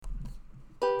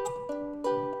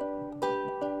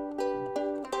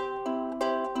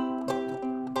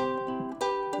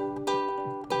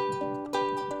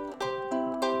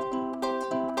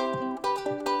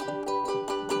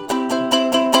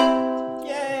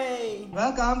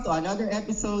Welcome to another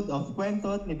episode of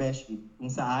Kwento ni Beshi, kung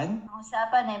saan Ang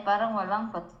usapan ay parang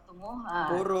walang patutunguhan.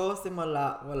 Puro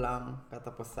simula, walang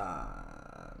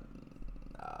katapusan.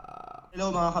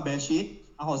 hello mga kabeshi,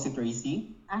 ako si Tracy.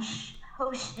 Ang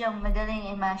host niyang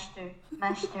madaling i-master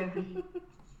V.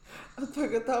 At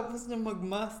pagkatapos niya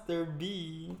mag-Master B,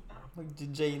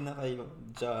 mag-J na kayo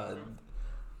dyan.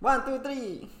 1, 2,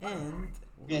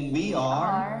 3, And we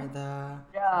are the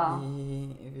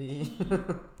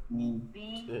B,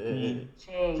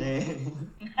 J.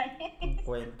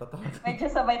 Kwento to. Medyo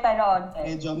sabay tayo onte.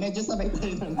 medyo sabay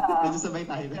tayo nun. Medyo sabay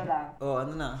tayo Ito nun. lang. Oh,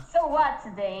 ano na? So what's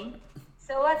today?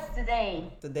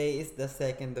 Today is the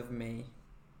 2nd of May.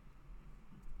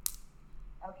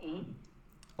 Okay.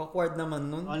 Awkward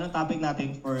naman nun. Anong topic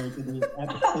natin for today's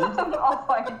episode?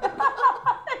 Awkward.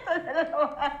 Ito na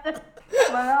naman.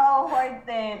 Mga awkward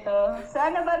na ito. So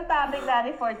ano bang topic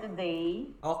natin for today?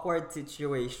 Awkward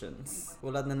situations.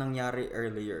 Tulad na nangyari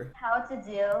earlier. How to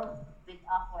deal with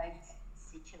awkward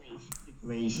situations.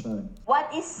 Situation.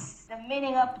 What is the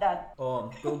meaning of that?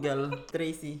 Oh, Google.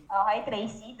 Tracy. Okay,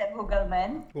 Tracy, the Google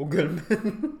man. Google man.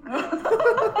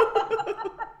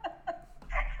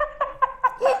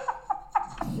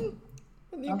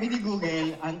 Sabi ni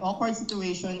Google, an awkward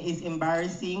situation is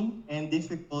embarrassing and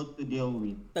difficult to deal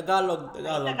with. Tagalog.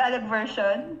 Tagalog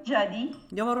version, Jody.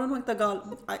 Hindi ako marunong mag-Tagalog.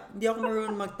 Hindi ako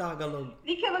marunong mag-Tagalog.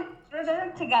 Di ka mag-Tagalog?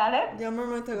 Tagalog? Hindi ako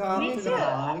marunong mag-Tagalog. Me too.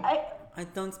 Tagalog. I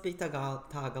don't speak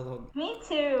Tagalog. Me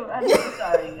too. I'm so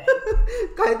sorry, guys.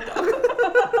 Kahit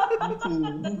Me too.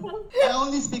 I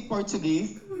only speak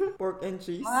Portuguese. pork and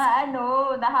cheese. Mga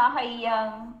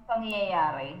nakakaiyang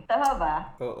pangyayari. Tama ba?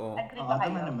 Oo. Agree ba Tama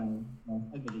kayo? naman.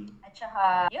 Agree. At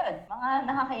saka, yun, mga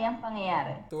nakakaiyang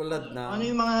pangyayari. Tulad na. Ano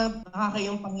yung mga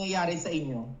nakakayang pangyayari sa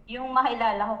inyo? Yung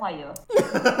makilala ko kayo.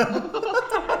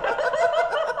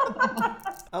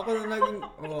 Ako na naging...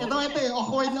 Oh. Ito eh,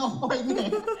 awkward na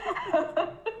eh.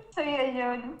 So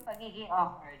yun, pagiging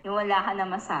awkward. Yung wala ka na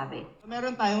masabi.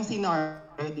 Meron tayong scenario,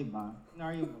 di ba?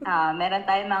 Scenario ba? Meron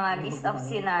tayong mga list of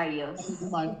scenarios.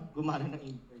 Gumana ng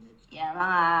internet. Yeah,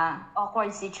 mga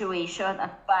awkward situation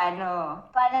at paano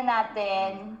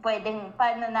natin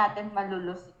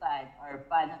malulusutan or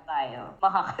paano tayo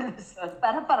makakalusot.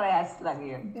 Para parehas lang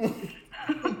yun.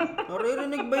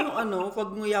 Naririnig ba yung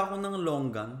pag nguya ko ng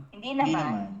longgan? Hindi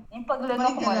naman. Yung paglunok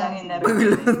Balik ka mo lang. lang yung narinig.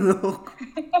 Paglunok.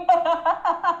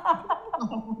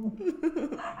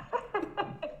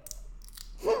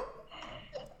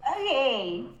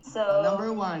 Okay. So,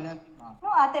 Number 1, at no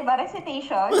ate ba,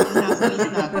 recitation? nasa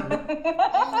list natin.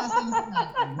 Ayun, nasa list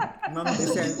natin. Ma'am Nasa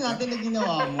list Vicente. natin na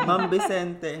ginawa mo. Ma'am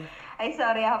Vicente. Ay,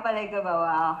 sorry, ako pala yung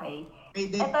gumawa. Okay.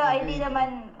 Ito, hindi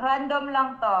naman, random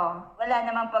lang to. Wala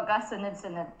naman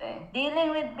pagkasunod-sunod eh.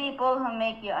 Dealing with people who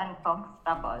make you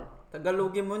uncomfortable.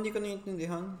 Tagalogin mo, hindi ko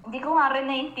naiintindihan. Hindi ko nga rin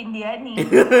naiintindihan eh.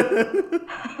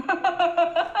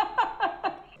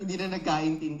 Hindi na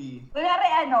nagkaintindi.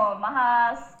 Kunwari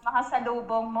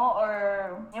makasalubong mo or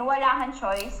yung wala kang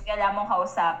choice, kailangan mong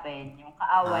kausapin. Yung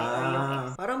kaaway or yung ex.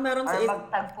 Parang meron Or sa...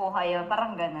 magtagpo kayo,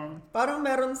 parang ganun. Parang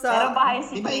meron sa... Pero baka yung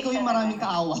Di ba ikaw yung maraming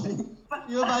kaaway?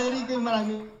 Di ba ba ikaw yung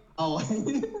maraming kaaway?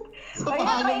 So Ay,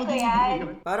 paano natry mo ko yan.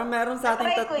 Parang meron sa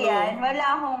ating Natry ko yan. tatlo. Wala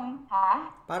akong, ha?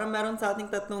 Parang meron sa ating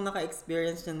tatlong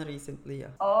naka-experience yan recently.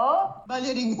 Oh?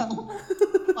 Bali rin nga.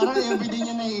 Parang everyday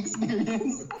niya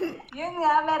na-experience. Yun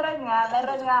nga, meron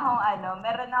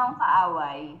akong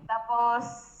kaaway. Tapos,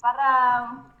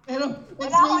 parang, Pero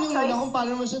Wala akong explain mo choice. na kung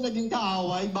paano mo siya naging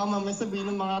kaaway. Baka mamaya sabihin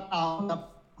ng mga tao na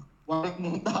warik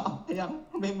mong tao. Kaya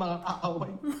may mga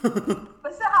kaaway.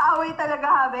 basta kaaway talaga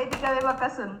kami, hindi kami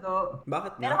magkasundo.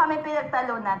 Bakit Pero nga? kami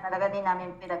pinagtalunan, talaga din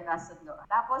namin pinagkasundo.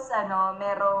 Tapos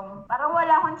parang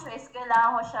wala akong choice,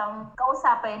 kailangan ko siyang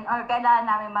kausapin or kailangan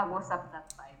namin mag-usap that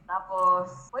time.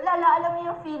 Tapos, wala lang, alam mo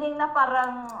yung feeling na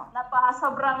parang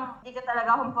sobrang hindi ka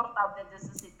talaga komportable dun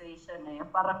sa situation na yun.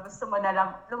 Parang gusto mo na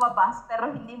lang lumabas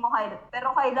pero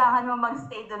pero kailangan mo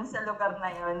magstay dun sa lugar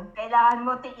na yun. Kailangan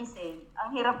mo tiisin.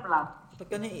 Ang hirap lang. Ba't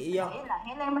ka naiiyak?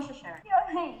 Yun lang mo share. Yun,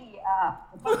 naiiyak.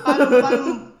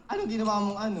 Ano ginawa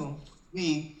mong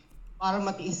way para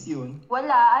matiis yun?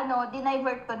 Wala,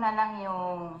 dinivert ko na lang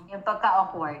yung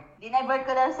pagka-awkward. Dinivert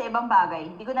ko na lang sa ibang bagay.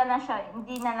 Hindi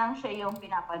na lang siya yung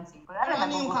pinapansin ko. Ano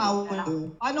yung kaaway?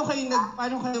 Paano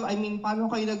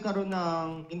kayo nagkaroon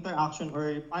ng interaction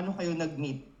or paano kayo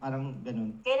nag-meet? Parang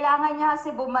ganun. Kailangan niya kasi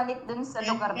bumalik dun sa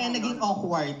lugar Kaya na naging yun.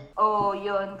 awkward. Oo,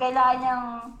 yun. Kailangan niyang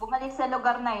bumalik sa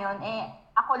lugar na yun.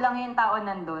 Ako lang yung tao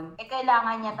nandun.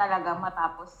 Kailangan niya talaga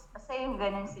matapos. Kasi yung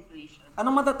ganun situation.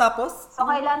 Anong matatapos? So,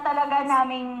 kailangan talaga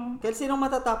naming Kaya sinong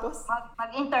matatapos?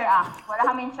 mag-interact. Wala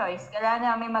kaming choice.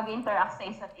 Kailangan namin mag-interact sa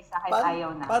isa't isa kahit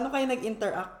ayaw na. Paano kayo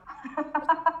nag-interact?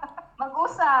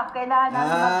 Mag-usap. Kailangan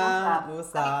namin mag-usap.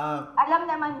 Usap. Alam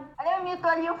mo,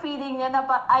 mutual yung feeling niya na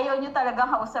ayaw niyo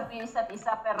talagang kausap yung isa't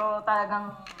isa, pero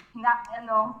talagang,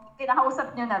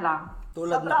 kinakausap niyo na lang.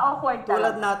 Sobra awkward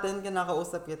tulad talaga. natin,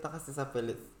 kinakausap kita kasi sa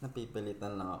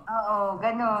napipilitan lang ako. Oo,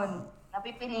 ganun.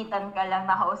 Napipilitan ka lang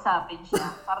nakausapin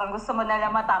siya. Parang gusto mo na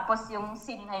lang matapos yung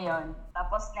scene na yon.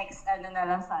 Tapos next na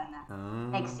lang sana.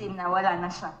 Next scene na wala na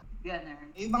siya.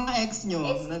 Ganun. Yung mga ex nyo,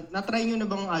 na-try nyo na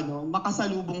bang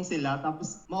makasalubong sila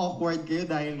tapos ma-awkward kayo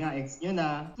dahil nga ex nyo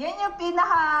na? Yan yung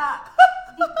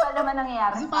hindi pa naman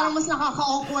nangyayari. Kasi parang mas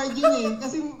nakaka-awkward yun eh.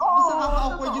 Kasi mas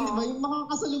nakaka-awkward yun, di ba? Yung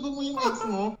makakasalubong mo yung ex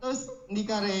mo, tapos hindi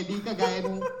ka ready, kagaya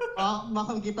nung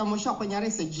makikita mo siya, kunyari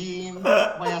sa gym,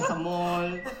 kaya sa mall.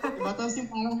 Diba? Tapos yung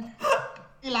parang,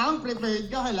 kailangan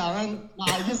prepared ka, kailangan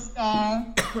maayos ka.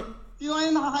 Sino kayo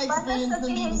nakaka-experience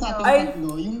nun dito sa ating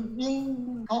tatlo? Yung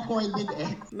awkward with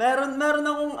ex. Meron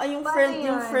akong, yung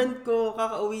friend ko,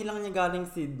 kakauwi lang niya galing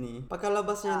Sydney.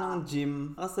 Pagkalabas niya ng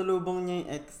gym, nakasalubong niya yung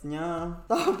ex niya.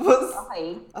 Tapos,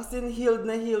 as in, healed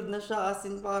na siya. As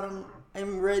in, parang,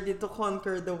 I'm ready to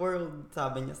conquer the world,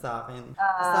 sabi niya sa akin.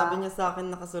 Sabi niya sa akin,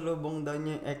 nakasalubong daw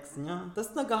niya yung ex niya.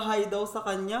 Tapos nag-hi daw sa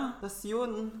kanya. Tapos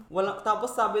yun.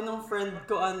 Tapos sabi ng friend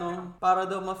ko, para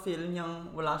daw ma-feel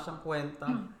niyang wala siyang kwenta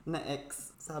na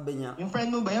ex. Sabi niya. Yung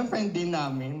friend mo ba yan? Friend din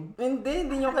namin. Hindi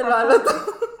niyo kilala to.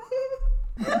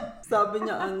 Sabi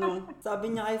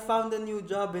niya, I found a new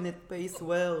job and it pays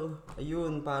well.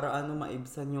 Ayun, para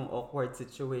maibsan yung awkward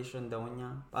situation daw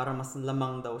niya. Para mas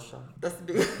lamang daw siya.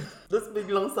 Tapos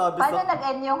biglang sabi Paano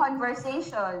nag-end yung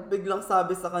conversation? Biglang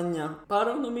sabi sa kanya,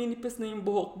 parang numinipis na yung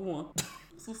buhok mo.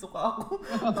 Susuka ako.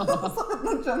 Sakit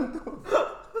ng tiyan ko.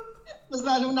 Mas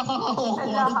lalong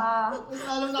nakaka-awkward. Mas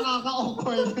lalong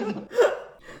nakaka-awkward.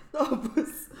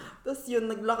 Tapos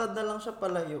yun, naglakad na lang siya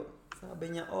palayo.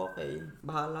 Sabi niya, okay,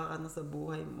 bahala ka na sa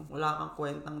buhay mo. Wala kang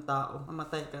kwentang tao.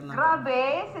 Mamatay ka na.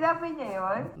 Grabe, sinabi niya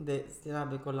yun? Hindi,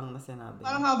 sinabi ko lang na sinabi.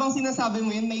 Parang habang sinasabi mo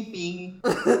yun, may pain.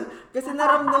 Kasi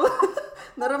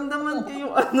naramdaman ko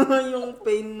yung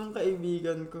pain ng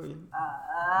kaibigan ko. Okay.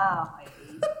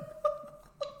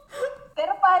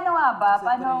 Pero paano nga ba?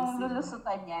 Paano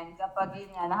lulusutan yan? Kapag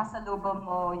yun nga, nakasalubong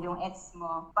mo yung ex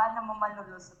mo, paano mo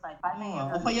malulusutan? Paano yun?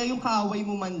 O kaya yung kaaway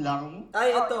mo man lang.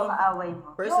 Ay, ito. Yung kaaway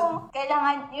mo.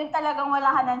 Yung talagang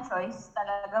wala ka ng choice,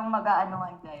 talagang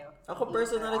mag-aanuhan kayo. Ako,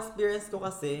 personal experience ko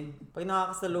kasi, pag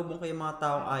nakakasalubong ko yung mga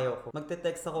taong ayaw ko,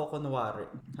 magte-text ako kunwari,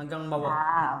 hanggang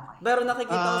Okay. Pero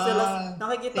nakikita ko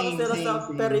sila sa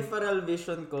same. peripheral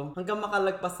vision ko, hanggang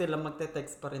makalagpas sila,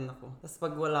 magte-text pa rin ako. Tapos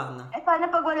pag wala na.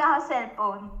 Paano pag wala ka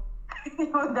cellphone? Hindi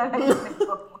mo dala yung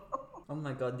cellphone mo. Oh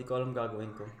my God, di ko alam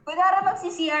gagawin ko. Kunwari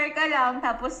magsi-CR ka lang,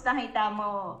 tapos nakita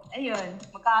mo, ayun,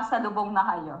 magkakasalubong na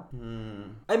kayo.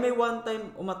 Ay, may one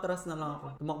time, umatras na lang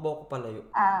ako. Tumakbo ako palayo.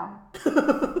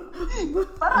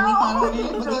 Parang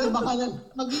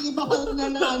mag-iiba ka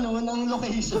na ng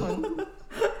location.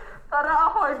 Parang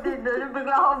awkward din doon.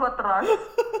 Bigla ako matras.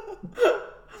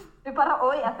 Parang,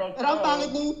 affected. Pero ang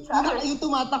pangit yung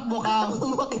tumatakbo ka,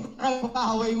 makita ka ng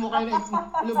kaaway mo kayo na ex mo.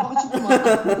 Bakit siya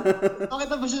tumatakbo?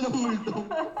 Nakita ba siya ng multo?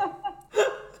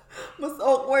 Mas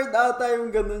awkward ata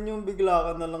yung ganun, yung bigla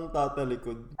ka na lang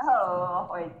tatalikod. Oo,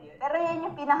 awkward yun. Pero yan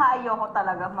yung pinaka-ayoko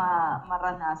talaga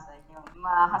maranasan. Yung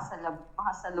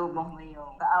makasalubong mo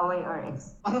yung kaaway or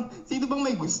ex. Parang, sino bang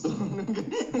may gusto ng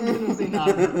ganun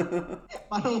sinabi?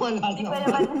 Parang wala Hindi pa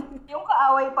naman, yung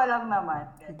kaaway pa lang naman.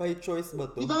 By choice ba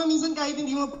to? Di ba minsan kahit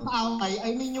hindi mo kaaway,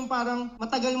 I mean yung parang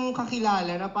matagal mong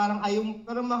kakilala na parang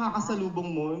parang makakasalubong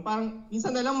mo. Yung parang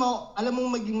minsan na lang alam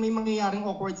mong may mangyayaring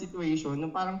awkward situation.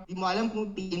 Yung parang di mo alam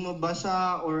kung tingin mo ba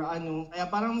siya or ano. Kaya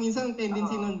parang minsan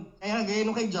tendency nun, kaya gaya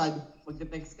nung kay Jad,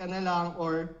 magte-text ka na lang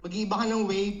or mag-iiba ka ng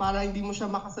way para hindi mo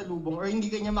siya makasalubong or hindi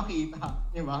ka niya makita.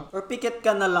 Di ba? Or pikit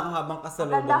ka na lang habang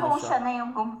kasalubong Maganda mo kung siya siya. na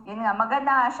yung,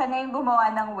 maganda nga, siya na yung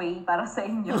gumawa ng way para sa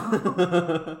inyo.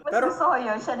 Mas gusto ko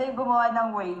yun, siya na yung gumawa ng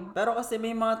way. Pero kasi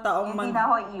may mga taong Hindi na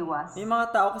ako iwas. may mga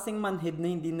tao kasing manhid na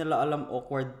hindi nila alam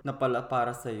awkward na pala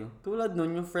para sa'yo. Tulad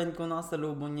nun, yung friend ko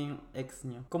nakasalubong niya yung ex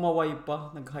niya. Kumaway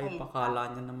pa, nag-hi pa,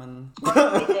 kala niya naman.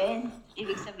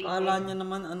 Ibig sabihin. Kala niya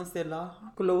naman sila,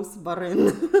 close pa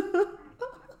rin.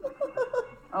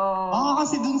 Baka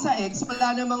kasi dun sa ex,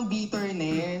 wala namang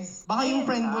bitterness. Baka yung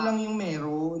friend mo lang yung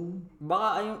meron.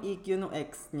 Baka yung EQ ng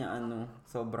ex niya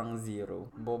sobrang zero.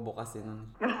 Bobo kasi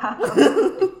nun.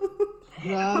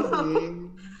 Grabe.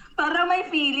 Para may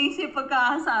feelings yung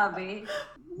pagkakasabi.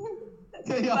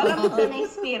 Kaya, Parang ito na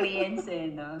experience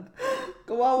no?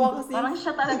 Kawawa kasi. Parang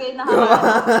siya talaga yung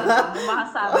nakakasama.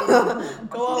 Makasabi na.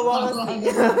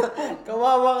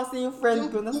 Kawawa kasi yung friend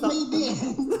ko na yung may din.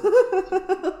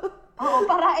 Oo,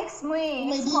 para ex mo eh.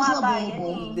 May Ex di mo siya ata bobo. yan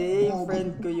eh. Hindi,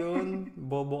 friend ko yun.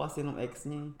 Bobo kasi nung ex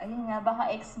niya. Ayun nga, baka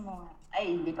ex mo.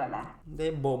 Ay, hindi pala. Hindi,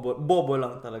 bobo. Bobo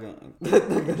lang talaga. Galit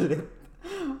na galit.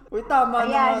 Uy, tama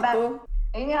na nga to.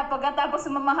 Ayun nga, pagkatapos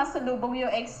mamahasalubong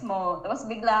yung ex mo, tapos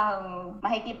bigla kang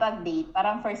makikipag-date,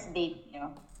 parang first date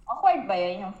nyo. Awkward ba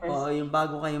yun yung first Oo, date? yung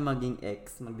bago kayo maging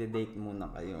ex, magde-date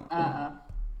muna kayo. Oo.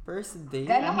 First date?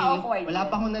 Gano'n ka-awkward Wala yun?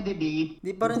 pa akong nade-date.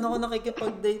 Di pa rin ako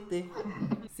nakikipag-date eh.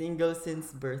 Single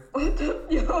since birth.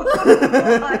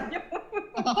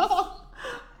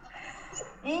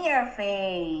 In your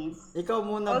face. Ikaw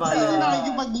muna Okay. ba? Sino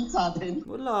nakikipag-date sa atin?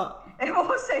 Wala. Ewan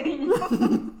ko sa inyo.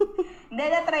 Hindi,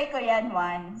 na-try ko yan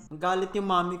once. Ang galit yung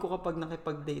mami ko kapag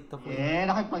nakipag-date ako.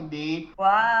 Nakipag-date.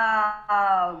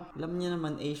 Wow! Alam niya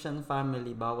naman, Asian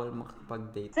family, bawal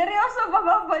makipag-date. Seryoso ba?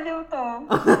 Babaliw to.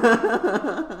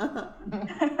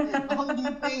 Ako hindi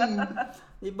pa eh.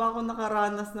 Iba ako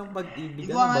nakaranas ng pag-ibig.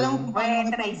 Hindi ko Ano ba alam yun? kung paano Wait,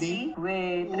 makipag-date. Tracy?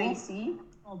 Wait, Oo. Tracy?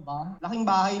 Ano ba? Laking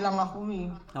bahay lang ako eh.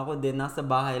 Ako din, nasa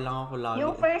bahay lang ako lagi.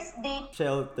 Yung first date,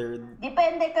 Sheltered.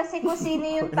 depende kasi kung sino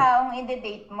yung taong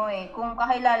i-date mo eh. Kung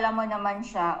kakilala mo naman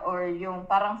siya or yung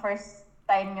parang first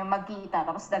time nyo magkita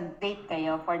tapos nag-date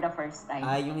kayo for the first time.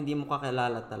 Ay, yung hindi mo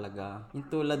kakilala talaga. Yung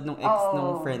tulad nung ex Oo.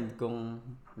 nung friend kong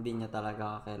hindi niya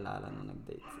talaga kakilala nung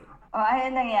nag-date siya. O, ano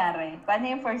nangyari? Paano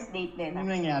yung first date nila?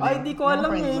 Ano nangyari? Ay, di ko Yung alam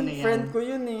friend eh. mo na yan. Friend ko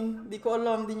yun eh. Di ko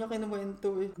alam, di niya kinuwento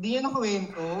eh. Hindi yan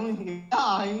nakwento.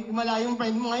 Ay, malayong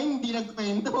friend mo ngayon, hindi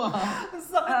nagkwento ah. Ang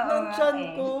sakit Oo ng nga tiyan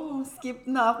eh. ko. Skip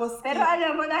na ako, skip. Pero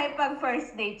alam mo na pag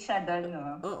first date siya doon, no?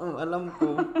 Oo, alam ko.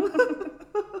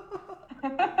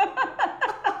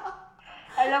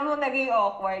 Alam mo, naging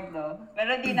awkward, no?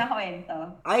 Pero di na kwento.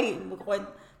 Ay,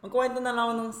 magkukwento na lang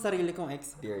ako ng sarili kong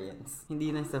experience. Hindi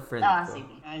na sa friend Ah, ko.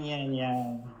 sige.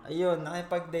 Yan. Ayun,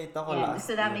 nakipag-date ako Yan, last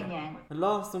gusto namin year. yan.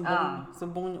 Hala,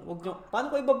 sumbong niyo. Wag niyo. Paano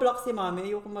ko ibablock si mami?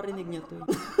 Ayoko marinig niya to.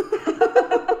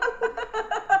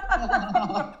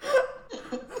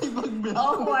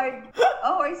 Ibag-block.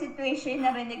 Awkward situation.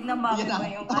 Narinig na mami Yan mo na.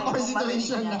 yung Awkward ayaw mong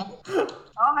situation marinig na. niya.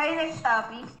 Okay, next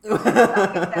topic.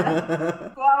 Topic na lang.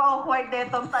 Kung ang awkward na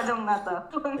itong tanong na to.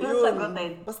 Huwag na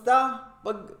sagutin. Basta,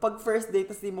 pag first date,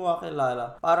 tas di mo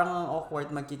kakilala, parang ang awkward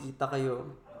magkikita kayo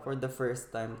for the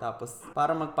first time. Tapos,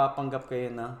 parang magpapanggap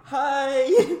kayo na, hi!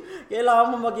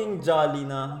 Kailangan mo maging jolly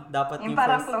na. Dapat Yung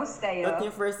parang close kayo. Dapat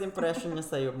yung first impression niya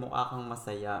sa'yo, mukha kang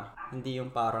masaya. Hindi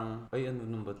yung parang, ay ano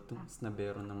naman ba ito?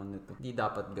 Snabero naman ito. Hindi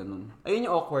dapat ganun. Ayun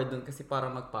yung awkward dun kasi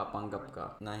parang magpapanggap ka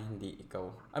na hindi ikaw.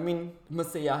 I mean,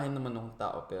 masayahin naman ng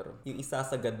tao pero yung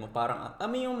isasagad mo parang,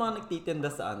 yung mga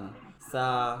nagtitinda sa ano?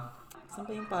 Saan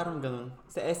ba yung parang ganun?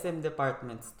 Sa SM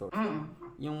department store.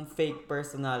 Yung fake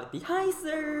personality. Hi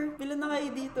sir! Bila na kayo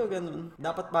dito, ganun.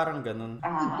 Dapat parang ganun.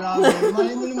 Grabe.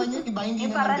 Malay mo naman yun, diba? Hindi Yung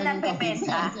naman parang ganun nagbebenta.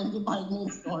 ka-fix sa department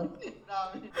store.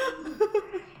 Grabe.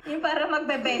 Yung para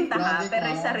magbebenta ka, Grabe pero ka.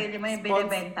 yung sarili mo yung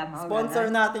binibenta mo. Sponsor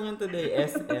ganun. natin yung today,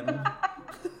 SM.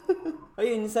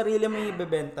 Ayun, yung sarili mo yung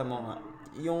ibebenta mo nga.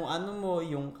 Yung ano mo,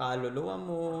 yung kaluluwa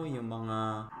mo, yung mga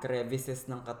crevices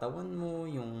ng katawan mo,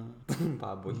 yung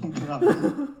baboy.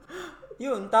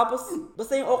 Yun, tapos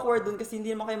basta yung awkward dun kasi hindi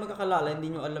naman kayo magkakalala,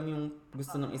 hindi nyo alam yung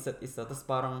gusto ng isa't isa. Tapos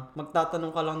parang magtatanong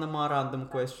ka lang ng mga random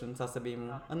questions, sasabihin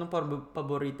mo, anong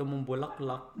paborito mong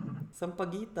bulaklak?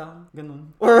 Sampagita, ganun.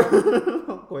 Or,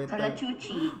 kwenta.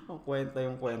 Kalachuchi. Kwenta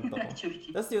yung kwento ko. Kalachuchi.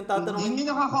 Tapos yung tatanungin, Hindi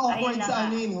nakaka-awkward Ayun na sa nga.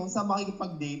 ano yun, no? Sa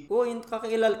makikipag-date. oo, yung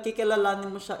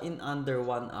kikilalanin mo siya in under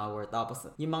 1 hour. Tapos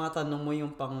yung mga tanong mo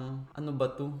yung pang, ano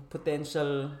ba to?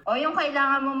 Potential. O yung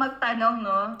kailangan mo magtanong,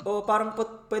 no? O parang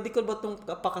pwede ko ba itong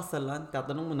pakasalan?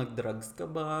 Tatanong mo, nag-drugs ka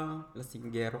ba?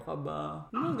 Lasinggero ka ba?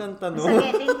 Yung mga ganun tanong. Sa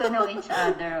getting to know each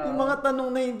other. Yung mga tanong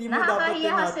na hindi mo dapat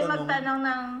Nakakahiya kasi tinatanong. magtanong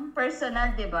ng personal,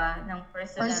 di ba? Ng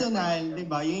personal. Personal, question. di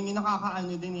ba? Yun yung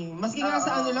nakakaano din eh. Maski nga Oo.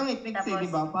 sa ano lang eh, text eh, Tapos- di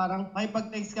ba? Parang may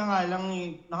pag-text ka nga lang eh,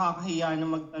 nakakahiya na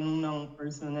magtanong ng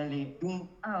personal eh. Yung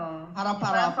Oo.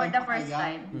 harap-harapan For the ka first kaya.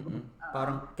 time. Mm-mm.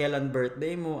 Parang kailan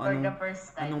birthday mo? For the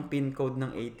first time. Anong pin code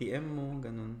ng ATM mo?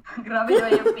 Ganun. Grabe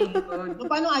naman yung pin code. So,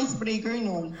 paano icebreaker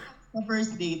nun? Sa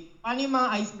first date? Paano yung mga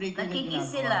icebreaker na Nakikis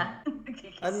ginagawa? sila.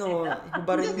 Nakikis Ano, sila.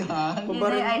 hubarin, Yan. Yun na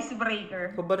hubarin, yung icebreaker.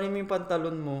 hubarin mo yung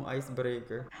pantalon mo,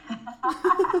 icebreaker.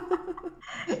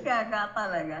 Gaga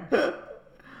talaga.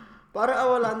 Para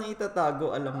wala na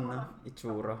itatago, alam na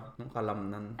itsura ng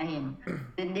kalamnan. Ayun.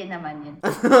 Dun din naman yun.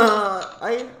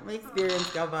 Ay, may experience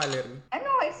ka, Valerie.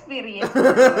 Anong experience?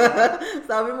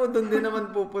 Sabi mo, doon din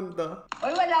naman pupunta.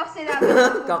 Uy, wala ako sinabi na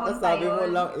pupunta Kakasabi mo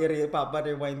yun. lang,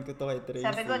 papa-rewind ko to kay Tracy.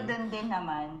 Sabi ko, dun din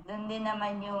naman. Dun din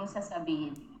naman yung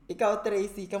sasabihin. Ikaw,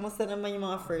 Tracy, kamusta naman yung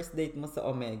mga first date mo sa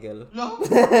Omegle? No?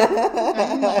 Kaya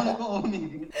hindi ako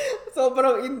nag-o-omegle.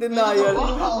 Sobrang in Kaya denial. ako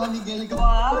naka-omegle ko.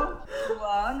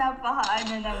 Wow,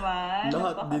 napaka-ano naman.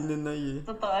 Lahat dinenay eh.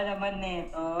 Totoo naman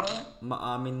nito.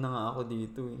 Maamin na nga ako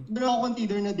dito eh. Pero ako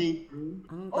consider na date ko.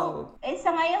 Anong tawag? Sa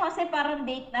ngayon kasi parang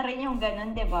date na rin yung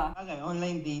ganun, di ba? Okay,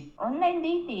 online date. Online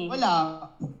dating. Wala.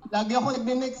 Lagi ako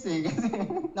nag-next eh. Kasi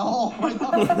na-awkward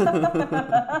ako.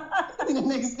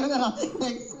 Next ko na.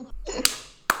 Next.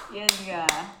 Yun nga.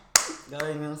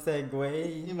 Gawin ng segue.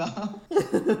 Diba?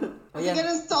 Kasi Ayan.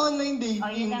 ganun sa online dating, Oh,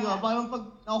 yun na di ba? nga. Parang pag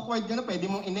awkward ka na, pwede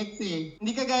mong i-next eh.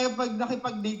 Hindi kagaya pag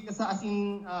nakipag-date ka sa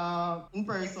in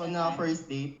person na first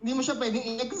date. Hindi mo siya pwedeng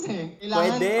i-next eh. Kailangan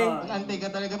Pwede. mag-antay ka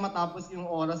talaga matapos yung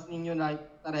oras ninyo like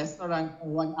sa restaurant for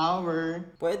 1 hour.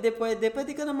 Pwede.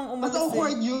 Pwede ka namang Mas umalis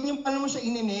awkward eh. yun, yung paano mo siya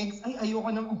i-next. Ay, ayoko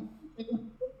naman.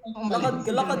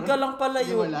 Lakad ka lang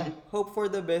palayo. Hindi wala. Hope for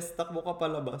the best. Takbo ka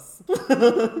palabas.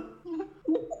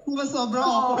 Diba sobrang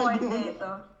Awkward awkward yun?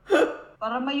 nito.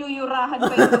 Para mayuyurahan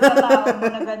pa yung pagkatao mo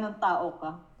na ganun tao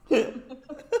ka.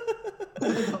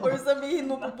 Or sabihin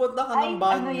mo pupunta ka Ay, ng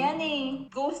banyo. ano yan eh.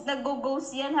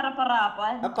 Nag-go-ghost yan,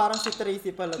 harap-harapan. Parang si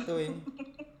Tracy pala to eh.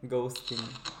 Ghosting.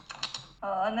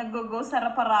 Oo, nag-go-ghost,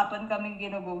 harap-harapan kaming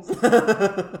gino-ghost.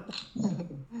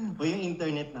 O yung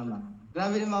internet naman.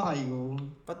 Grabe naman kayo.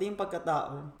 Pati yung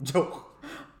pagkatao. Joke.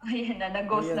 Ayan na,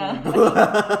 nag-ghost Ayan, na.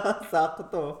 Sakto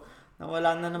to.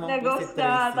 Nawala na naman po si Nag-ghost Tracy.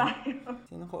 na tayo.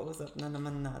 Sino kausap na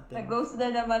naman natin? Nag-ghost na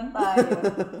naman tayo.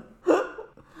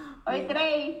 Oy,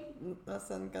 Trey!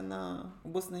 Nasaan ka na?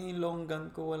 Ubus na yung long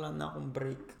gun ko. Wala na akong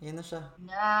break. Yan na siya.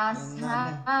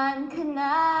 Nasaan ka na?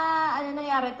 Ano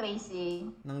nangyari, Tracy?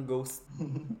 Ng ghost.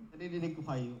 Naririnig ko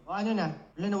kayo. O ano na?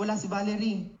 Wala, nawala si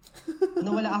Valerie.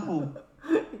 Nawala ako.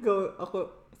 Ikaw, ako,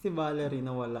 si Valerie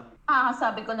nawala.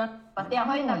 Sabi ko na, pati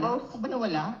ako yung nag-ghost. Ako ba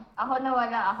nawala?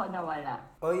 Ako nawala.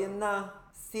 O yun na.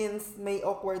 Since may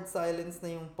awkward silence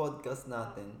na yung podcast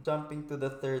natin, jumping to the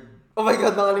third... Oh my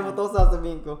God, nakalimutan ko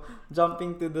sasabihin ko.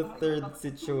 Jumping to the third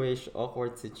situation,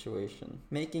 awkward situation.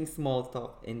 Making small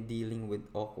talk and dealing with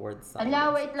awkward silence.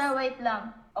 Ala, wait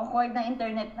lang. Awkward na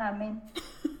internet namin.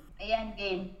 Ayan,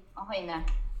 game. Okay na.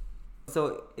 So,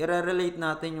 i-relate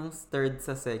natin yung third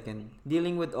sa second.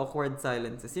 Dealing with awkward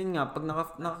silences. Yun nga, pag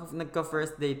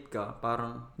nagka-first date ka,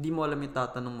 parang di mo alam yung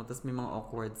tatanong mo, tapos may mga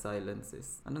awkward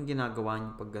silences. Anong ginagawa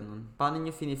niyo pag ganun? Paano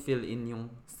niyo fini-fill in yung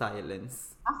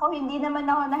silence? Ako, hindi naman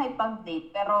ako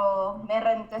nakipag-date, pero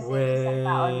meron kasi isang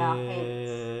tao na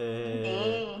hindi.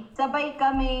 Sabay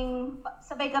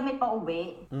kami pa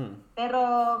uwi. Pero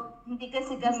hindi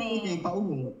kasi kami...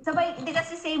 Hindi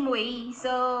kasi same way.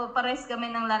 So, pares kami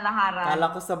ng lalaharan.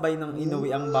 Kala ko sabay nang inuwi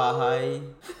ang bahay.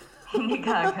 Hindi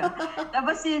gaga.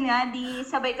 Tapos yun nga, di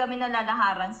sabay kami ng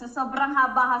lalaharan. So, sobrang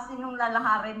haba kasi nung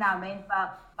lalaharin namin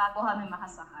bago kami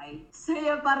makasakay. So,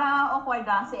 yun, parang awkward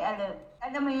na kasi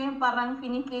alam mo yun, parang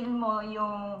pinifeel mo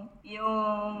yung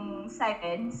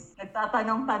silence.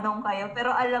 Nagtatanong-tanong kayo,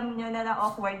 pero alam nyo na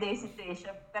awkward day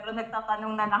situation. Pero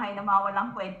nagtatanong na kayo na mga walang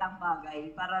kwentang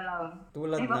bagay para lang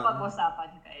Tulad may na.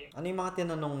 mapag-usapan kayo. Ano yung mga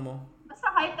tinanong mo? Basta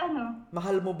kahit ano.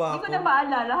 Mahal mo ba Hindi ako? ko na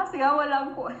maalala kasi nga walang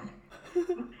ko.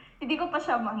 Hindi ko pa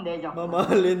siya hindi, joke.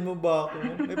 Mamahalin mo ba ako?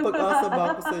 May pag-asa ba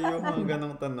ako sa iyo? Mga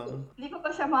ganong tanong. Hindi ko pa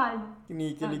siya mahal.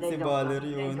 Kinikilig si Hindi, joke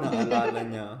Valerie lang. yun. Hindi, joke. Naalala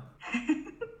niya.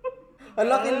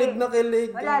 Ala, kilig na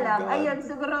kilig. Wala Oh my lang. God. Ayun,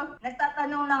 siguro,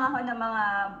 nagtatanong lang ako ng mga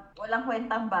walang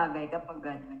kwentang bagay kapag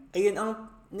gano'n. Ayun, ang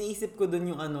naisip ko dun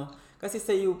yung ano. Kasi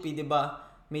sa UP, di ba,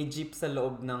 may jeep sa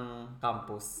loob ng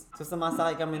campus. So,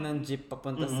 sumasakay kami ng jeep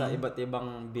papunta sa iba't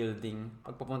ibang building.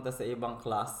 Pagpapunta sa ibang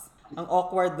class. Ang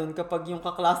awkward dun kapag yung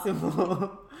kaklase mo,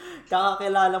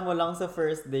 kakakilala mo lang sa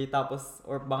first day, tapos,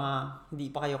 or baka hindi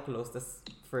pa kayo close, tas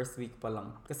first week pa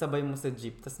lang. Kasabay mo sa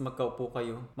jeep, tas magkaupo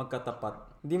kayo,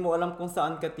 magkatapat. Hindi mo alam kung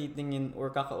saan ka titingin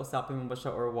or kakausapin mo ba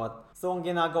siya or what. So, ang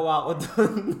ginagawa ko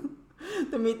dun,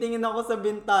 tumitingin ako sa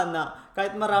bintana.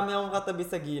 Kahit marami akong katabi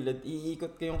sa gilid,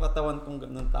 iikot ko yung katawan kong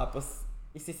ganun. Tapos,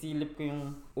 isisilip ko yung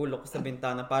ulo ko sa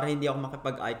bintana para hindi ako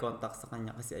makipag-eye contact sa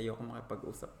kanya kasi ayoko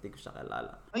makipag-usap. Hindi ko siya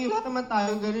kilala. Ayun, lahat naman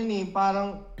tayo ganun eh. Parang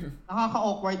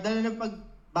nakaka-awkward dahil na pag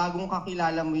bagong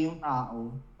kakilala mo yung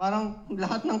tao. Parang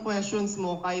lahat ng questions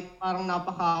mo, kahit parang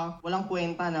walang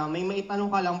kwenta na, may maitanong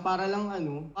ka lang para lang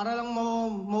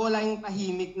mawala yung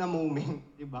tahimik na moment,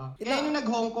 di ba? Kaya yung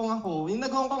nag-Hong Kong ako, yung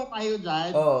nag-Hong Kong tayo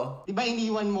dyan, Oh. di ba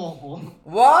iniwan mo ako?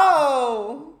 Wow!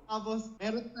 Tapos,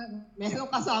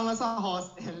 meron kasama sa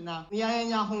hostel na niyaya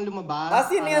niya akong lumabas.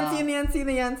 Sino yan?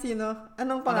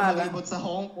 Anong Para pangalan? maglibot sa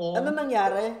Hong Kong. Ano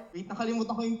nangyari? Wait,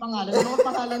 nakalimutan ko yung pangalan. Ano ang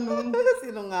pangalan nun?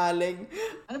 Sinungaling.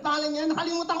 Ano pangalan niya?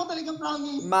 Nakalimutan ko talaga,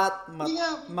 promise. Hindi nga.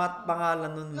 Matt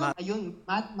pangalan nun, Matt. Ayun,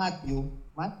 Matthew.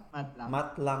 Matt lang.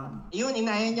 Matt lang. Ayun,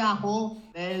 inaya niya ako.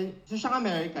 Dahil siya siyang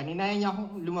American. Inaya niya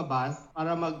akong lumabas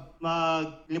para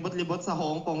maglibot-libot sa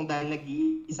Hong Kong dahil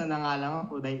nag-iisa na nga lang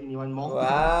ako dahil iniwan mo.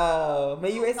 Wow!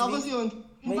 May USB. Tapos yun,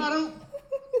 yung parang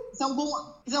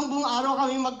isang buong araw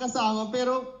kami magkasama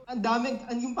pero ang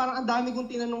dami kong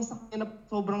tinanong sa kanya na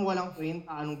sobrang walang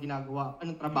kwenta, anong ginagawa,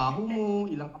 anong trabaho mo,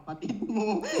 ilang kapatid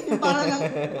mo. Yung para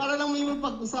lang may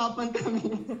mapag-usapan kami.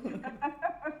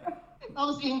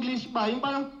 Tapos English pa, yung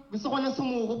parang gusto ko na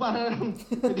sumuko para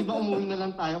di ba umuwi na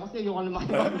lang tayo kasi ayoko na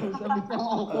makipag-usap. Bigla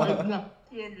awkward na.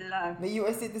 Yun lang. May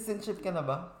US citizenship ka na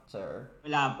ba? Sure.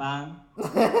 Wala pa.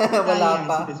 Wala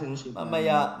pa. Citizenship.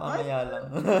 Mamaya lang.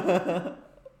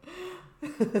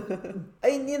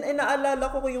 Ay, naalala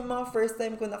ko yung mga first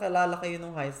time ko nakilala kayo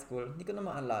nung high school. Hindi ko na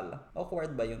maalala.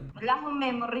 Awkward ba yun? Wala akong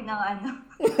memory ng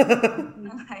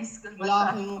ng high school.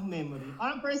 Wala akong memory.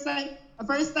 Parang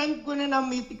first time ko na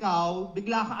na-meet ikaw,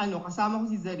 bigla ka kasama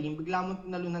ko si Zarin, bigla mo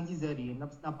tinalunan si Zarin,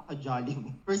 napaka-jolly mo.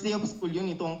 First day of school yun,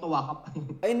 tuwang-tuwa ka pa.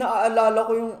 Ay, naaalala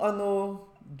ko yung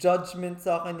judgment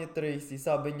sa akin ni Tracy.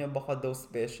 Sabi niya baka daw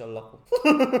special ako.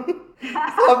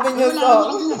 Sabi niya sa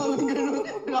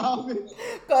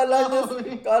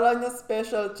Kala niya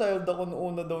special child ako noong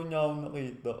una daw niya ako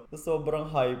nakita. So, sobrang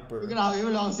hyper. Grabe,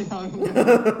 wala akong sinabi.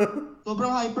 Sobrang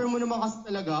hyper mo naman kasi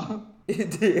talaga.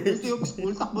 Hindi. First day of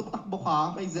school, takbo-takbo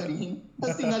ka kay Zarin.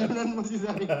 Tapos tinalunan mo si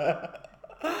Zarin.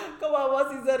 Kawawa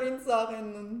si Zarin sa akin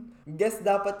nun. Guess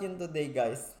dapat yun today,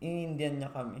 guys. In-Indian niya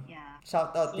kami. Yeah.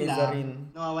 Shout out kay Zarin.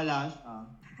 Nawawala siya.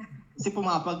 Kasi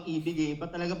pumapag-ibig eh.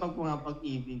 Ba't talaga pag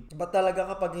pumapag-ibig? Ba't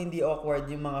talaga kapag hindi awkward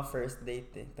yung mga first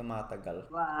date tumatagal?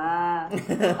 Wow.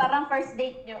 Parang first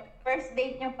date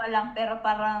nyo pa lang pero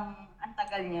parang ang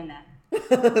tagal nyo na.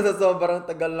 Sa sobrang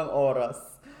tagal ng oras.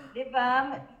 Di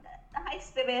ba?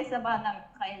 Naka-experience na ba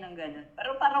kayo ng ganun?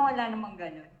 Pero parang wala namang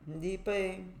ganun. Hindi pa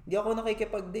eh. Hindi ako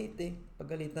nakikipag-date eh.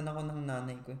 Pagalitan ako ng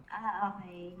nanay ko.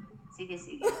 Okay. Sige.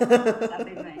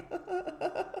 Sabi mo eh.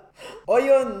 O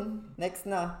yun! Next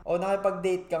na. O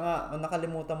nakipag-date ka nga. O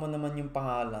nakalimutan mo naman yung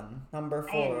pangalan. Number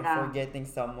 4, forgetting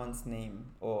someone's name.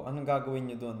 O anong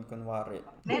gagawin nyo dun? Kunwari.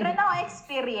 Meron ako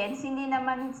experience, hindi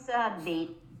naman sa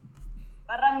date.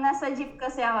 Parang nasa jeep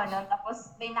kasi ako noon,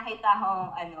 tapos may nakita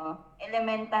akong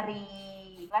elementary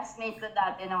classmate ko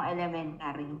dati ng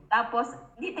elementary. Tapos,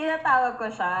 tinatawag ko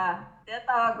siya. Ang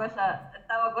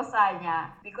tawag ko sa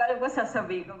kanya. Hindi ko alam kung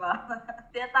sasabihin ko ba.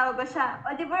 Tinatawag ko siya,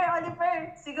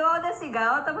 Oliver, sigaw na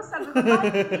sigaw. Tapos sabi ko,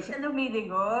 bakit hindi siya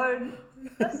lumilingon?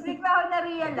 Tapos bigla ako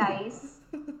na-realize.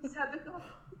 Sabi ko,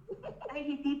 ay,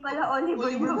 hindi pala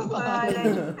Oliver yung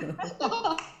pangalan.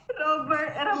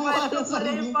 Robert pala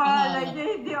yung pangalan niya,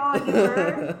 hindi Oliver.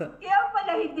 Kaya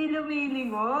pala hindi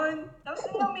lumilingon. Tapos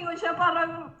nung lumingon siya,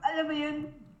 parang, alam mo yun,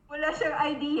 wala siyang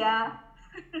idea.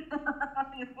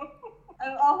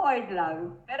 Ang awkward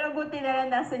lang. Pero buti na lang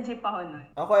nasa jeep ako nun.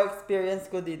 Ako experience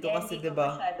ko dito kasi 'di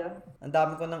ba? Ang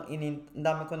dami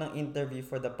ko ng interview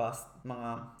for the past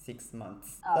mga 6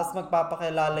 months. Tapos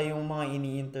magpapakilala yung mga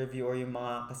ini-interview or yung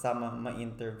mga kasama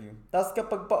ma-interview. Tapos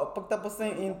kapag pagtapos na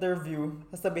yung interview,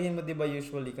 sasabihin mo 'di ba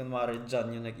usually kunwari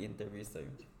John yung nag-interview sa'yo.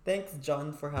 Thanks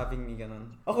John for having me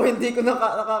ganun. Ako hindi ko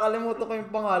nakakalimutan ko yung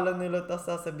pangalan nila tapos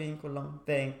sasabihin ko lang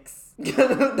thanks.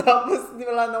 Ganun tapos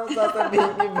wala na akong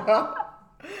sasabihin iba.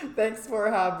 Thanks for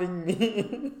having me.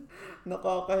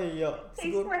 Nakakahiya.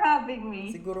 Thanks for having me.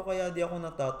 Siguro kaya di ako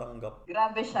natatanggap.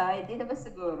 Grabe siya, hindi naman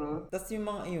siguro. Tapos yung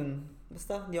mga yun,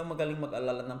 basta hindi ako magaling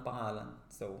mag-alala ng pangalan.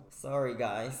 So, sorry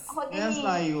guys. Ako din. Yes,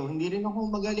 tayo. Hindi rin ako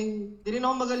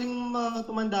magaling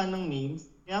tumanda ng names.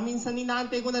 Kaya minsan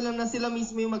inaantay ko na lang na sila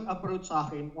mismo yung mag-approach sa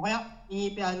akin. O kaya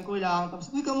ingipian ko lang. Tapos,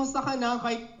 uy, kamusta ka na?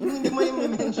 Kahit hindi mo yung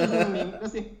mention yung name.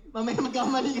 Kasi mamaya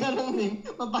magkamali ka ng name,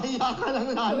 mapahiya ka lang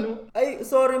lalo. Ay,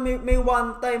 sorry, may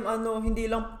one time, hindi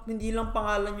lang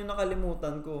pangalan yung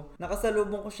nakalimutan ko.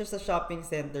 Nakasalubong ko siya sa shopping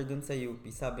center dun sa UP.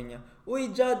 Sabi niya,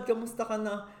 uy, Jad, kamusta ka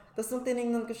na? Tapos nung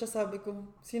tinignan ko siya, sabi ko,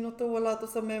 sino to? Wala to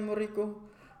sa memory ko.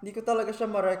 Hindi ko talaga siya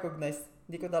ma-recognize.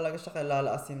 Hindi ko talaga siya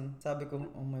kilala as in. Sabi ko,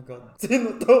 oh my God,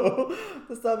 sino to?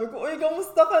 Tapos sabi ko, uy,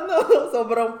 kamusta ka na?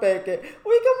 Sobrang peke.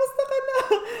 Uy, kamusta ka na?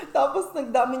 Tapos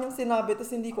nagdami niyang sinabi.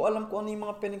 Tapos hindi ko alam kung ano yung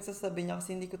mga pinagsasabi niya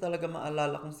kasi hindi ko talaga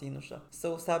maalala kung sino siya.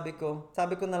 So sabi ko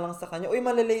na lang sa kanya, uy,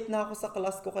 malilate na ako sa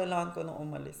class ko. Kailangan ko nang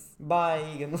umalis.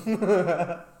 Bye. Ganun.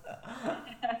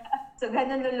 So,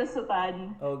 ganun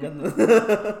lulusutan. Oh, ganun.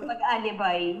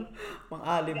 Mag-alibay.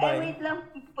 Pang-alibay. Wait lang.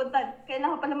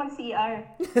 Kailangan ko pala mag-CR.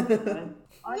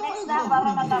 Next na, para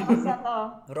matapos na to.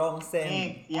 Wrong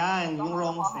send. Yan, yung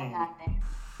wrong Totohanan send. natin.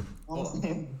 Wrong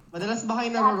send. Madalas ba kayo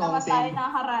Lahat wrong naman tayo send?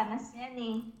 nakakaranas yan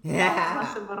eh.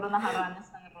 Lahat siguro nakaranas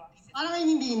ng wrong send. Parang ngayon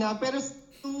hindi na, pero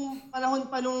nung panahon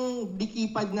pa nung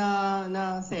dikipad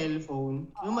na cellphone,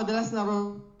 yung madalas na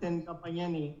wrong send ka pa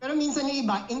yan eh. Pero minsan yung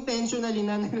iba, intentionally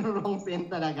na wrong send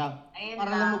talaga. Ayun Para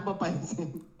na. lang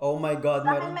magpapansin. Oh my God,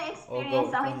 Sa akin meron. may Oh, experience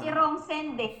go. ako, hindi wrong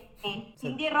send eh.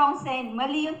 Hindi wrong send.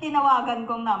 Mali yung tinawagan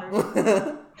kong number.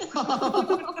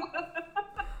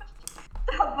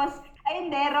 Tapos, ay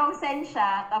hindi, wrong send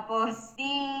siya. Tapos,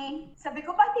 sabi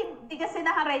ko, pati di kasi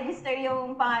naka-register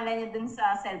yung pangalan niya dun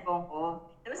sa cellphone ko.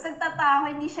 Tapos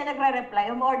nagtataho, hindi siya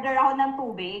nagre-reply. Umorder ako ng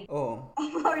tubig. Oh.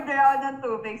 Umorder ako ng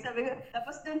tubig. Sabi ko,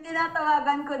 tapos nung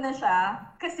tinatawagan ko na siya,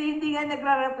 kasi hindi nga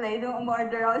nagre-reply nung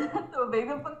umorder ako ng tubig.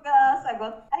 Nung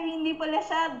pagkasagot, ay hindi pala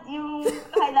siya, yung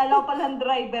kakilala ko palang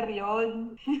driver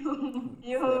yon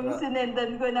yung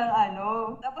sinendan ko ng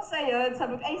ano. Tapos ayun,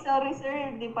 sabi ko, ay sorry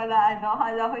sir, hindi pala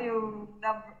akala ko yung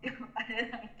ng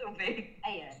tubig.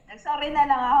 Ayun, nag-sorry na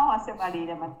lang ako kasi mali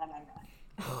naman talaga.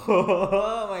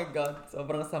 Oh my God.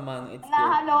 Sobrang sama ng experience.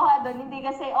 Nakakaloka doon, hindi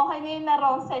kasi okay na yung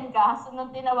na-wrong send ka, so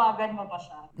nung tinawagan mo pa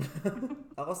siya.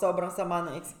 Ako sobrang sama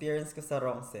ng experience ko sa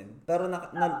wrong send. Pero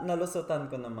nalusutan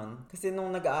ko naman. Kasi nung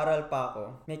nag-aaral pa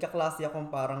ako, may kaklase akong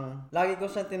parang, lagi ko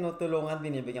siyang tinutulungan,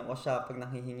 binibigyan ko siya pag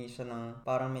nakhihingi siya ng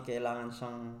parang may kailangan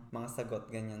siyang mga sagot,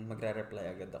 ganyan,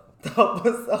 magre-reply agad ako.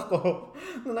 Tapos ako,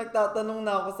 nung nagtatanong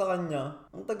na ako sa kanya,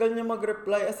 ang tagal niya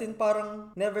mag-reply, as in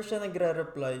parang never siya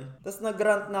nagre-reply. Tapos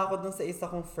nagrant na ako dun sa isa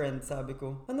kong friend, sabi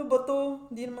ko, ano ba to?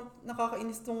 Hindi naman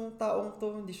nakakainis tong taong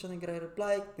to, hindi siya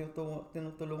nagre-reply,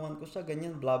 tinutulungan ko siya,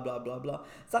 ganyan, bla bla bla bla.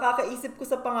 Sa kakaisip ko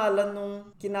sa pangalan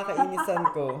nung kinakainisan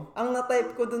ko, ang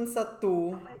na-type ko dun sa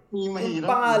 2, yung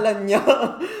pangalan niya.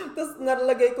 Tapos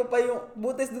nalagay ko pa yung,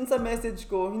 butis dun sa message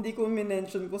ko, hindi ko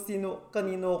minention kung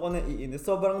kanino ako naiinis.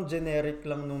 Sobrang generic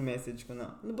lang nung message ko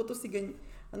na, ano ba to si ganyan?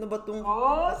 Ano ba tong...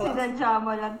 Sinadya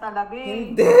mo lang talaga eh.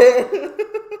 Hindi!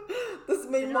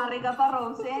 Tapos may Sinari ka pa,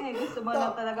 Rosen eh. Gusto mo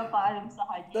lang talaga paalam sa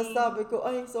kanya. Tapos sabi ko,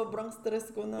 ay, sobrang stress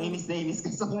ko na. Inis na inis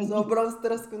ka sa kanya. Sobrang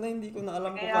stress ko na, hindi ko na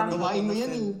alam kung kanino. Gawain mo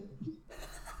yan eh.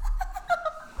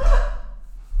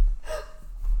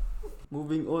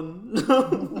 Moving on.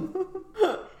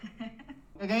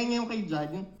 Kagaya ngayon kay Jad,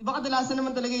 iba kadalasan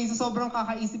naman talaga yung sa sobrang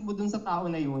kakaisip mo dun sa tao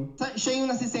na yun. Siya yung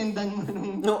nasisendan mo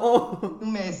ng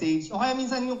message. O kaya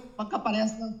minsan yung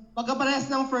pagkaparehas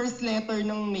ng first letter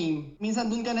ng name, minsan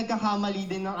dun ka nagkakamali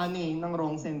din ng ng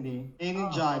wrong send eh. Yung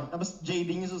Jad, tapos J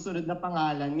din yung susunod na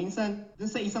pangalan. Minsan dun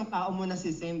sa isang tao mo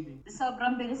nasisend eh.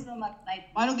 Sobrang bilis mo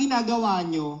mag-type. Paano ginagawa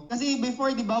nyo? Kasi before,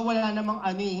 di ba, wala namang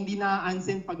hindi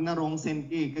na-unsend pag na-wrong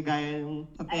send eh. Kagaya yung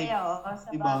sa text.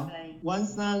 Sa diba? bagay.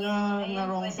 Once na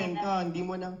wrong send ka, hindi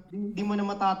mo na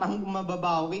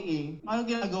mababawi eh. Paano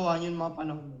ginagawa nyo yung mga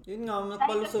panahon? Yun nga, Sa'yo kasi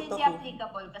nagpalusot hindi ako.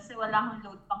 applicable kasi wala akong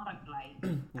load pang reply.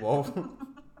 Wow.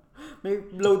 May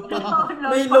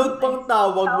load pang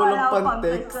tawag, walang pang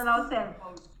text. Wala akong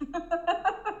cellphone.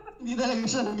 Hindi talaga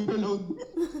siya nag-load.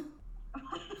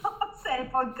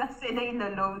 Cellphone kasi na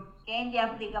ino-load. Kaya hindi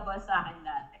applicable sa akin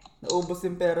dati. Naubos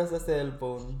yung pera sa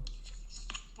cellphone.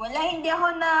 Wala, hindi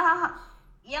ako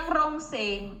yung wrong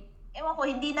send. Ewan ko,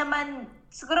 hindi naman,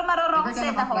 siguro marorong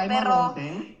send ako, pero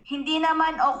hindi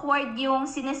naman awkward yung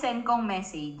sinesend kong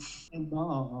message.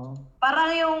 Oo.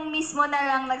 Parang yung mismo na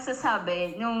lang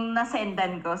nagsasabi, nung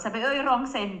nasendan ko, sabi, oy, wrong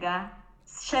send ka.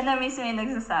 Siya na mismo yung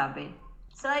nagsasabi.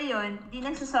 So, ayun, di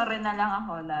nagsasorry na lang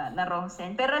ako na wrong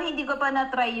send. Pero hindi ko pa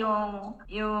na-try yung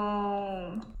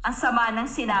ang sama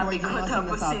ng sinabi ko,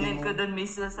 tapos sinend ko dun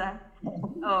mismo sa,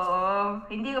 oo,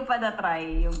 hindi ko pa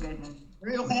na-try yung ganun.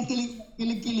 Pero kaya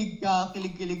kilig-kilig ka,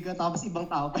 tapos ibang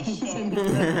tao pa yung send.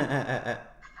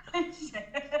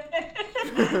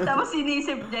 Tapos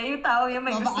sinisip niya, yung tao yung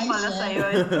may gusto pala sa'yo.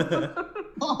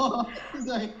 Oo.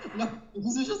 Sorry.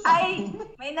 Gusto siya sa Ay,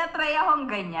 may na-try akong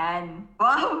ganyan.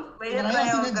 Wow, may na-try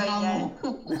akong ganyan.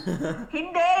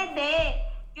 Hindi.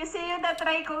 Kasi yung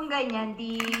na-try kong ganyan,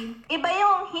 iba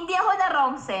yung, hindi ako na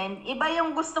wrong send, iba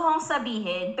yung gusto kong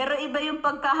sabihin, pero iba yung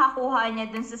pagkakakuha niya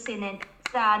dun sa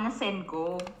na-send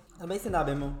ko. Ano ba yung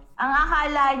sinabi mo? Ang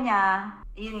akala niya,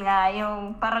 yun nga,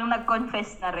 yung parang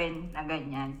nag-confess na rin na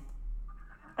ganyan.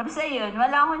 Tapos ayun,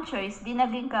 wala akong choice, di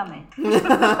naging kami.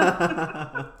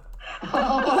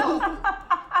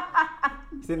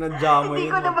 Sinadya mo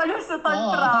Hindi yun. ko na malusutan,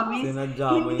 promise. Sinadya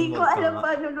mo Hindi yun, ko wag ka alam nga.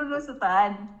 paano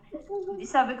lulusutan.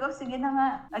 Sabi ko, sige na nga,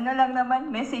 ano lang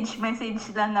naman, message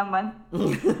lang naman.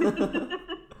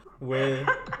 We.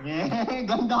 Yeah,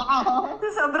 ganda ka.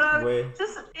 Sobrang, We.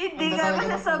 hindi Ganda nga talaga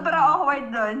kasi ng- sobrang awkward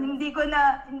doon. Hindi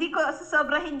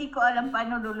ko alam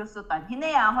paano lulusutan.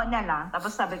 Hinayaan ko na lang.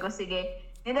 Tapos sabi ko, sige,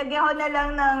 nilagyan ko na lang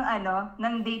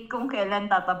ng date kung kailan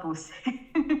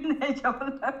tatapusin. Joke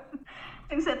lang.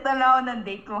 Nag-set na lang ako ng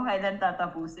date kung kailan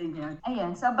tatapusin yan.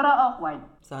 Ayan, sobrang awkward.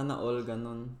 Sana all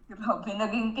ganun. Grabe,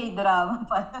 naging K-drama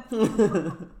pala.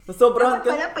 Sobrang Dapat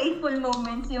pala painful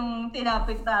moments yung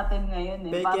tinapik natin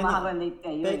ngayon para makarelate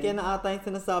kayo. Peke na ata yung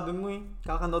sinasabi mo eh.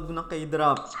 Kakanood mo ng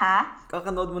K-drama. Ha?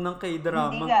 Kakanood mo ng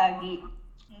K-drama. Hindi gagi.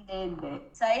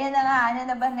 Hindi. So, ayan na nga. Ano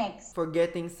na ba next?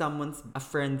 Forgetting a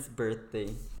friend's birthday.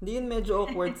 Hindi yun medyo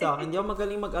awkward sa akin. Hindi ako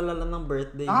magaling mag-alala ng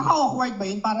birthday. Nakaka-awkward ba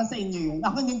yun? Para sa inyo yun?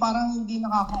 Ako din parang hindi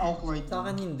nakaka-awkward. Sa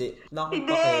akin hindi. Wala akong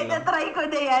Hindi, pakialam. na-try ko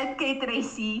na yan kay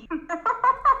Tracy.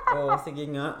 Oo, sige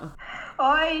nga.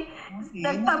 Oy, Okay,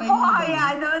 nagtampo na-try mo ka ba kaya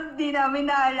yun? di namin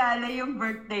naalala yung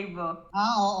birthday mo.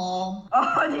 Oo.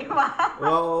 Oo, di ba?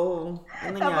 Wow.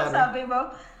 Ano Tapos nangyari? sabi mo,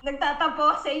 nagtatampo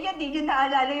ako sa inyo, di nyo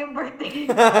naalala yung birthday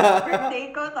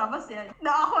ko. Tapos yan,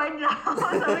 na-awkward lang ako.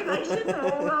 Sabi ko, shit,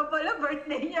 nga pala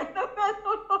birthday niya.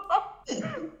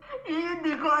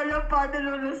 Hindi ko alam paano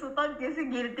lulusutan kasi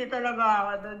guilty talaga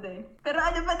ako doon eh. Pero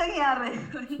ano ba nangyari?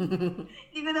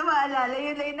 Hindi ko na maalala.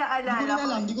 Yun lang yung naalala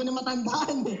ko. Hindi ko na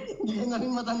matandaan eh. Hindi ko na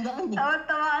rin matandaan eh.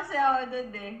 Tawa-tawa kasi ako doon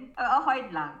eh. Awkward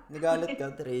lang. Nagalit ka,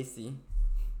 Tracy.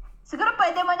 Siguro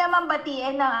pwede mo naman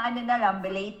batiin ng na lang,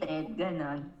 belated,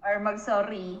 gano'n. Or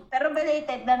mag-sorry. Pero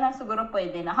belated na lang siguro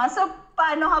pwede na. Kaso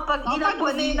paano kapag ilang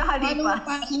buwan na yung nakalipas?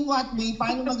 In what way?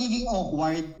 Paano magiging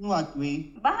awkward? In what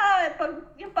way? Baka pag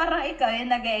yung parang ikaw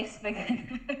yung nag-expect.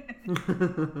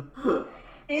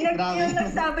 yung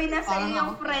nagsabi na sa Parang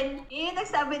yung ako. friend, yung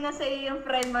nagsabi na sa yung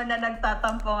friend mo na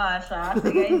nagtatampo nga siya.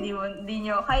 Sige, hindi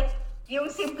nyo, kahit yung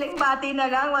simpleng bati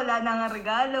na lang, wala nang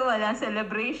regalo, walang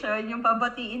celebration, yung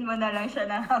pabatiin mo na lang siya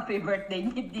ng happy birthday,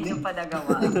 hindi nyo pa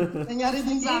nagawa. Nangyari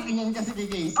din sa akin yan kasi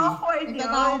kay Casey. Awkward yun.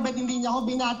 Nagtataka ko ba't hindi niya ako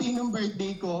binati ng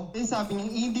birthday ko. Then sabi niya,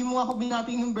 hindi mo ako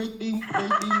binati ng birthday niya.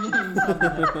 Sabi niya.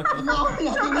 Hindi mo ako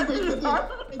binati ng birthday ko.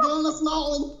 Ito mas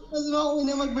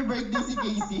mauna magbe-birthday si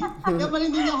Casey. Kaya pala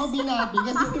hindi niya ako binati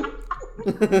kasi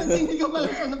hindi ko pala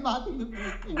siya nabati ng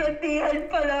birthday. Gantihan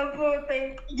pala po,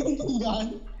 Ganun yan.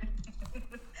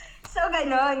 So,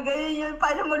 ganon yung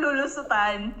paano mo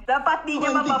lulusutan. Dapat di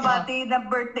niya Konti ka. mababati na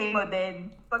birthday mo din.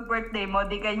 Pag birthday mo,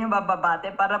 di ka niya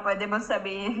mababati para pwede mo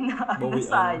sabihin na ano Bawian.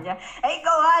 sa kanya. Ay,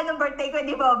 ikaw ha, nung birthday ko,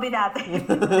 di mo binati.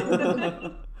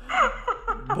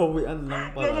 Bawian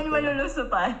lang pala. Ganun to.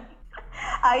 malulusutan.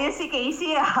 Ayos si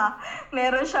Casey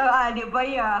meron siyang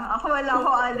alibay Ako wala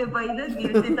akong alibay nun.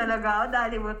 Guilty talaga ako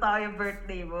dahil mo tayo yung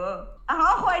birthday mo. Ang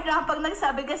awkward lang pag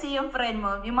nagsabi kasi yung friend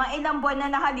mo, yung mga ilang buwan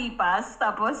na nakalipas,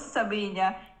 tapos sabihin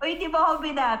niya, uy, di ba ako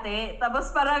binati?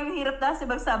 Tapos parang hirap na kasi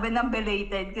magsabi ng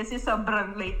belated kasi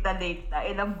sobrang late na.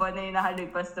 Ilang buwan na yung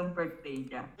nakalipas ng birthday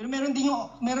niya. Pero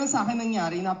meron sa akin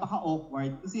nangyari,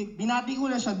 napaka-awkward. Kasi binati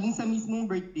ko na siya dun sa mismong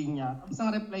birthday niya. Tapos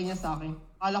ang reply niya sa akin,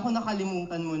 kala ko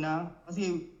nakalimutan mo na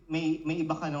kasi may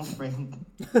iba ka ng friend.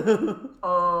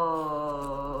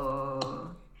 Oh.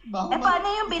 Paano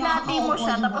yung binati mo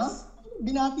siya? Tapos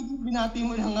Binati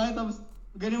mo lang nga, tapos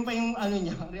ganun pa yung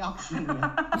reaction niya.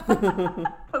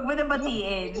 pag mo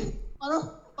nabatiin.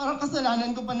 Parang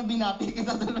kasalanan ko pa na binati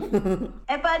kita talaga.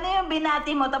 Paano yung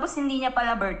binati mo tapos hindi niya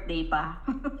pala birthday pa?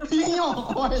 Yun yung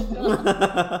awkward.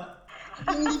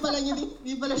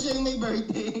 Hindi pala siya yung may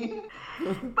birthday.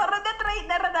 Parang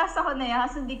naranasan ko na yan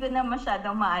kasi hindi ko na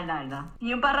masyadong maalala.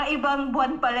 Yung parang ibang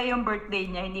buwan pala yung birthday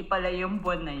niya, hindi pala yung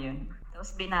buwan na yun.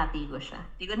 Tapos binati ko siya.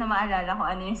 Hindi ko na maalala kung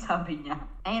ano yung sabi niya.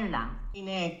 Ayun lang.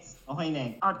 Okay,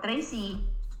 next. Oh, Tracy.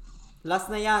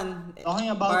 Last na yan. Talking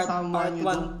about someone part you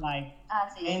one. don't like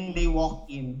Sige. and they walk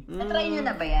in. Na-try niyo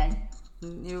na ba yan?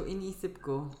 Yung iniisip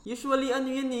ko. Usually ano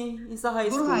yun yung sa high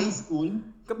Siguro school. high school?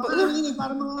 Kapag- Alam yun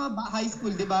parang mga high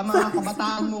school, di ba? Mga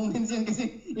kabataan moments yun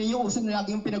kasi yun yung uso na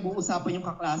lagi yung pinag-uusapan yung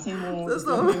kaklase mo.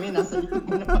 Nasa likod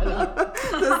mo na pala.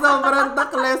 Sa sobrang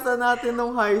taklesa natin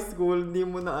nung high school, hindi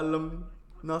mo na alam.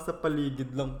 Nasa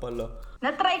paligid lang pala.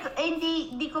 Na-try ko,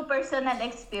 hindi ko personal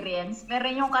experience.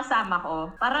 Meron yung kasama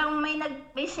ko. Parang may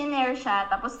shinare siya.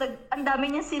 Tapos ang dami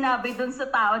niyang sinabi dun sa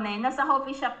tao na yun. Nasa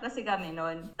coffee shop kasi kami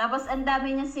nun. Tapos ang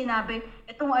dami niyang sinabi,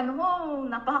 etong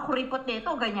napakakuripot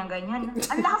nito, ganyan-ganyan.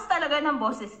 Ang lakas talaga ng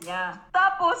boses niya.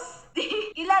 Tapos,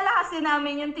 kilala kasi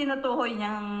namin yung tinutukoy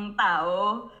niyang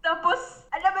tao. Tapos,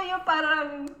 alam mo yung parang,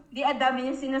 ang dami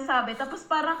niyang sinasabi. Tapos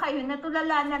parang kayo,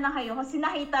 natulala na kayo kasi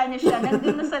nakita niya siya,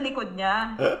 nandun na sa likod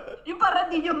niya. Yung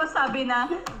parang di niyo masabi na,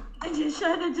 nandiyan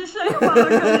siya, yung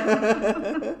parang ganun.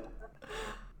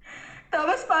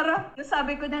 Tapos parang,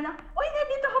 nasabi ko na lang, uy,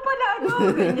 nandito ka pala, ano?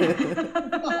 Ganyan.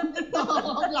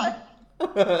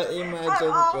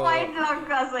 Imagine ko. Awkward lang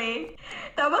kasi.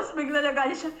 Tapos bigla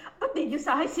nagalit siya, ba't di niyo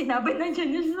sa akin sinabi nandiyan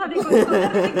niya sa likod ko?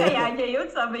 Narinig kaya niya yun?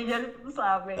 Sabi niya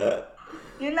sa amin.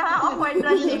 Yun nakaka-awkward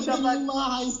lang din kapag... Yung mga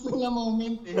high school na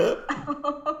moment eh.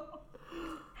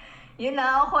 Yun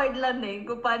nakaka-awkward lang din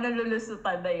kung paano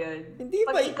lulusutan na yun. Hindi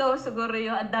Pag ba- ikaw siguro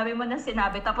yung ang dami mo na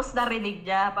sinabi tapos narinig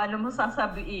niya, paano mo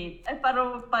sasabihin? Ay,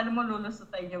 paano mo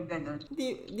lulusutan yung ganun?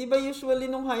 Di ba usually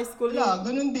nung high school Wala,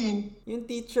 ganun din. yung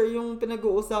teacher yung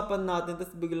pinag-uusapan natin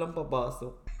tapos biglang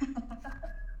papasok?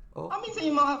 Oh. Minsan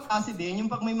yung mga klase din,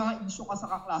 yung pag may mga issue ka sa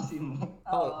kaklase mo.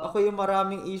 Ako yung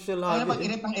maraming issue lagi. Pag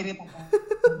irit ako.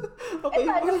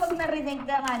 Paano pag narinig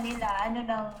na nga nila, ano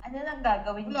nang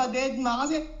gagawin Wala, niyo? deadma.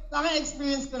 Kasi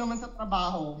experience ko naman sa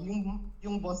trabaho,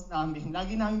 yung boss namin,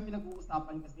 lagi namin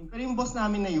pinag-uusapan kasi. Pero yung boss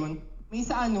namin na yun, may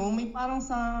parang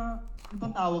sa, ano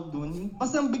bang tawag dun?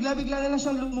 Basta bigla-bigla na lang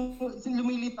siyang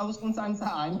lumilitaw kung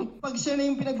saan-saan. Pag siya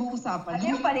na yung pinag-uusapan. Ano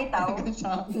yung palitaw?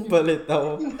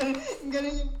 Balitaw. Yung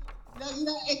ganun yung, lagi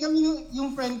na, kami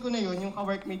yung friend ko na yun, yung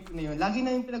ka-workmate ko na yun, lagi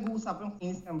na yung pinag-uusapan, yung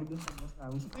kinis kami dun sa boss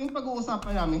namin. So yung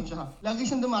pag-uusapan namin siya, lagi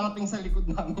siyang dumarating sa likod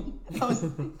namin. Tapos,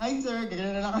 hi sir,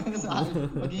 gagana na lang kami na saan.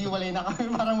 Maghihiwalay na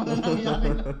kami, parang wala nangyari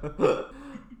lang.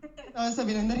 Tapos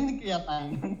sabi na, narinig kaya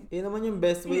tayo. Yun naman yung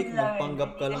best way kung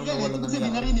magpanggap ka lang na wala Kasi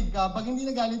nangyari. narinig ka, pag hindi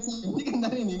nagalit sa'yo, hindi ka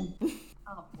narinig.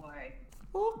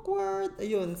 Awkward.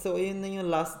 Ayun, so ayun na yung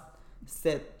last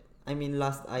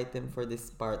item for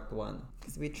this part 1.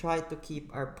 Because we try to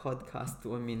keep our podcast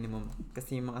to a minimum.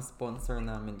 Kasi yung mga sponsor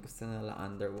namin gusto nila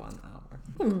under 1 hour.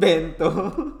 Invento.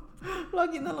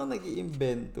 Lagi na lang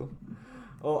nag-iimbento.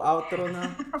 Outro na.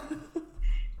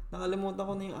 Nakalimutan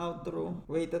ko na yung outro.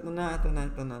 Wait, ito na.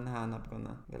 Nahanap ko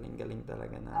na. Galing-galing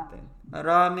talaga natin.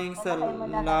 Maraming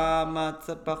salamat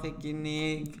sa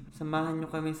pakikinig. Samahan nyo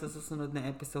kami sa susunod na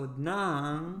episode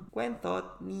ng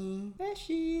Kwentot ni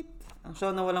Beshit. Ang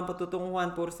show na walang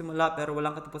patutunguhan, puro simula pero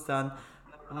walang katapusan.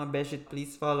 Mga Beshit,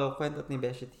 please follow Kwentot ni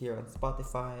Beshit here on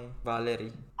Spotify.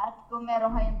 Valerie. At kung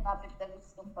meron kayong topic na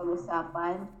gustong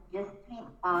pag-usapan, just tweet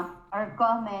or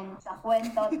comment sa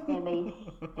Kwentot ni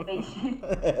Beshit.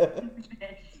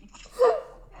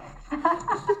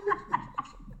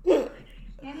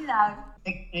 Yun lang.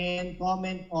 And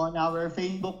comment on our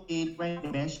Facebook page,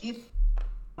 Friend Beshit.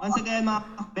 Once again, mga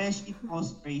Beshit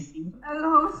host Tracy. Ang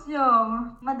host nyo,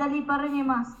 madali pa rin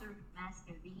yung Master B.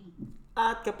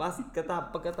 At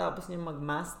pagkatapos niyo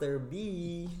mag-Master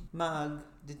B,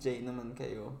 mag-DJ naman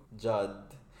kayo,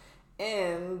 Judd.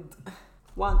 And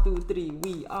 1, 2, 3,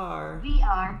 we are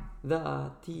the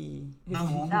T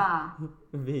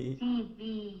V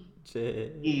J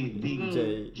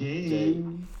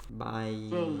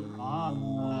Bye.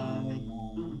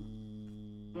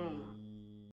 Bye.